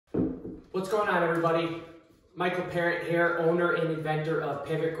What's going on, everybody? Michael Parent here, owner and inventor of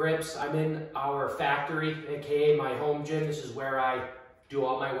Pivot Grips. I'm in our factory, aka my home gym. This is where I do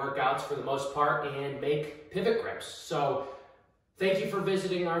all my workouts for the most part and make pivot grips. So thank you for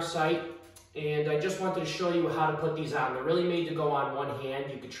visiting our site. And I just wanted to show you how to put these on. They're really made to go on one hand.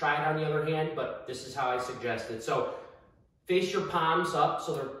 You could try it on the other hand, but this is how I suggest it. So face your palms up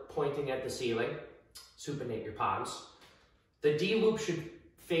so they're pointing at the ceiling. Supinate your palms. The D loop should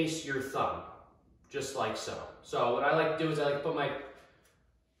face your thumb, just like so. So what I like to do is I like to put my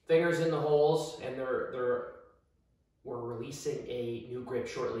fingers in the holes, and we're releasing a new grip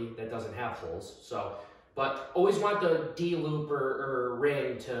shortly that doesn't have holes. So, but always want the D loop or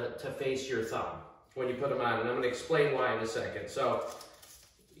ring to face your thumb when you put them on, and I'm going to explain why in a second. So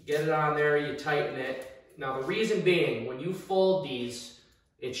you get it on there, you tighten it. Now the reason being, when you fold these,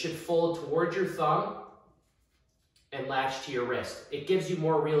 it should fold towards your thumb and latch to your wrist. It gives you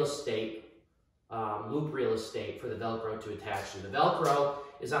more real estate, loop real estate for the Velcro to attach to. The Velcro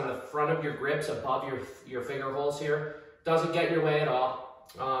is on the front of your grips above your finger holes here. Doesn't get in your way at all.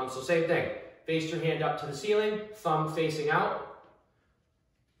 So same thing, face your hand up to the ceiling, thumb facing out.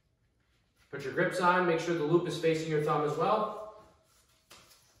 Put your grips on, make sure the loop is facing your thumb as well.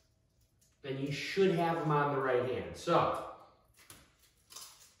 And you should have them on the right hand. So,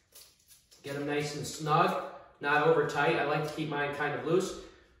 get them nice and snug. Not over tight. I like to keep mine kind of loose.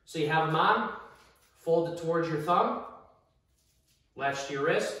 So you have them on, fold it towards your thumb, latch to your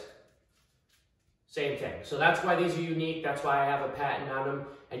wrist, same thing. So that's why these are unique. That's why I have a patent on them.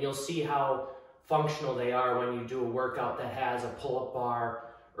 And you'll see how functional they are when you do a workout that has a pull-up bar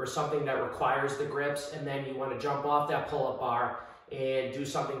or something that requires the grips, and then you want to jump off that pull-up bar and do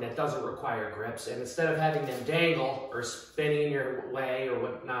something that doesn't require grips. And instead of having them dangle or spinning in your way or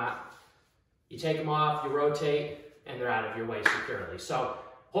whatnot, you take them off, you rotate, and they're out of your way securely. So,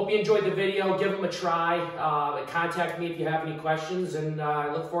 hope you enjoyed the video. Give them a try. Contact me if you have any questions, and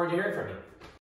I look forward to hearing from you.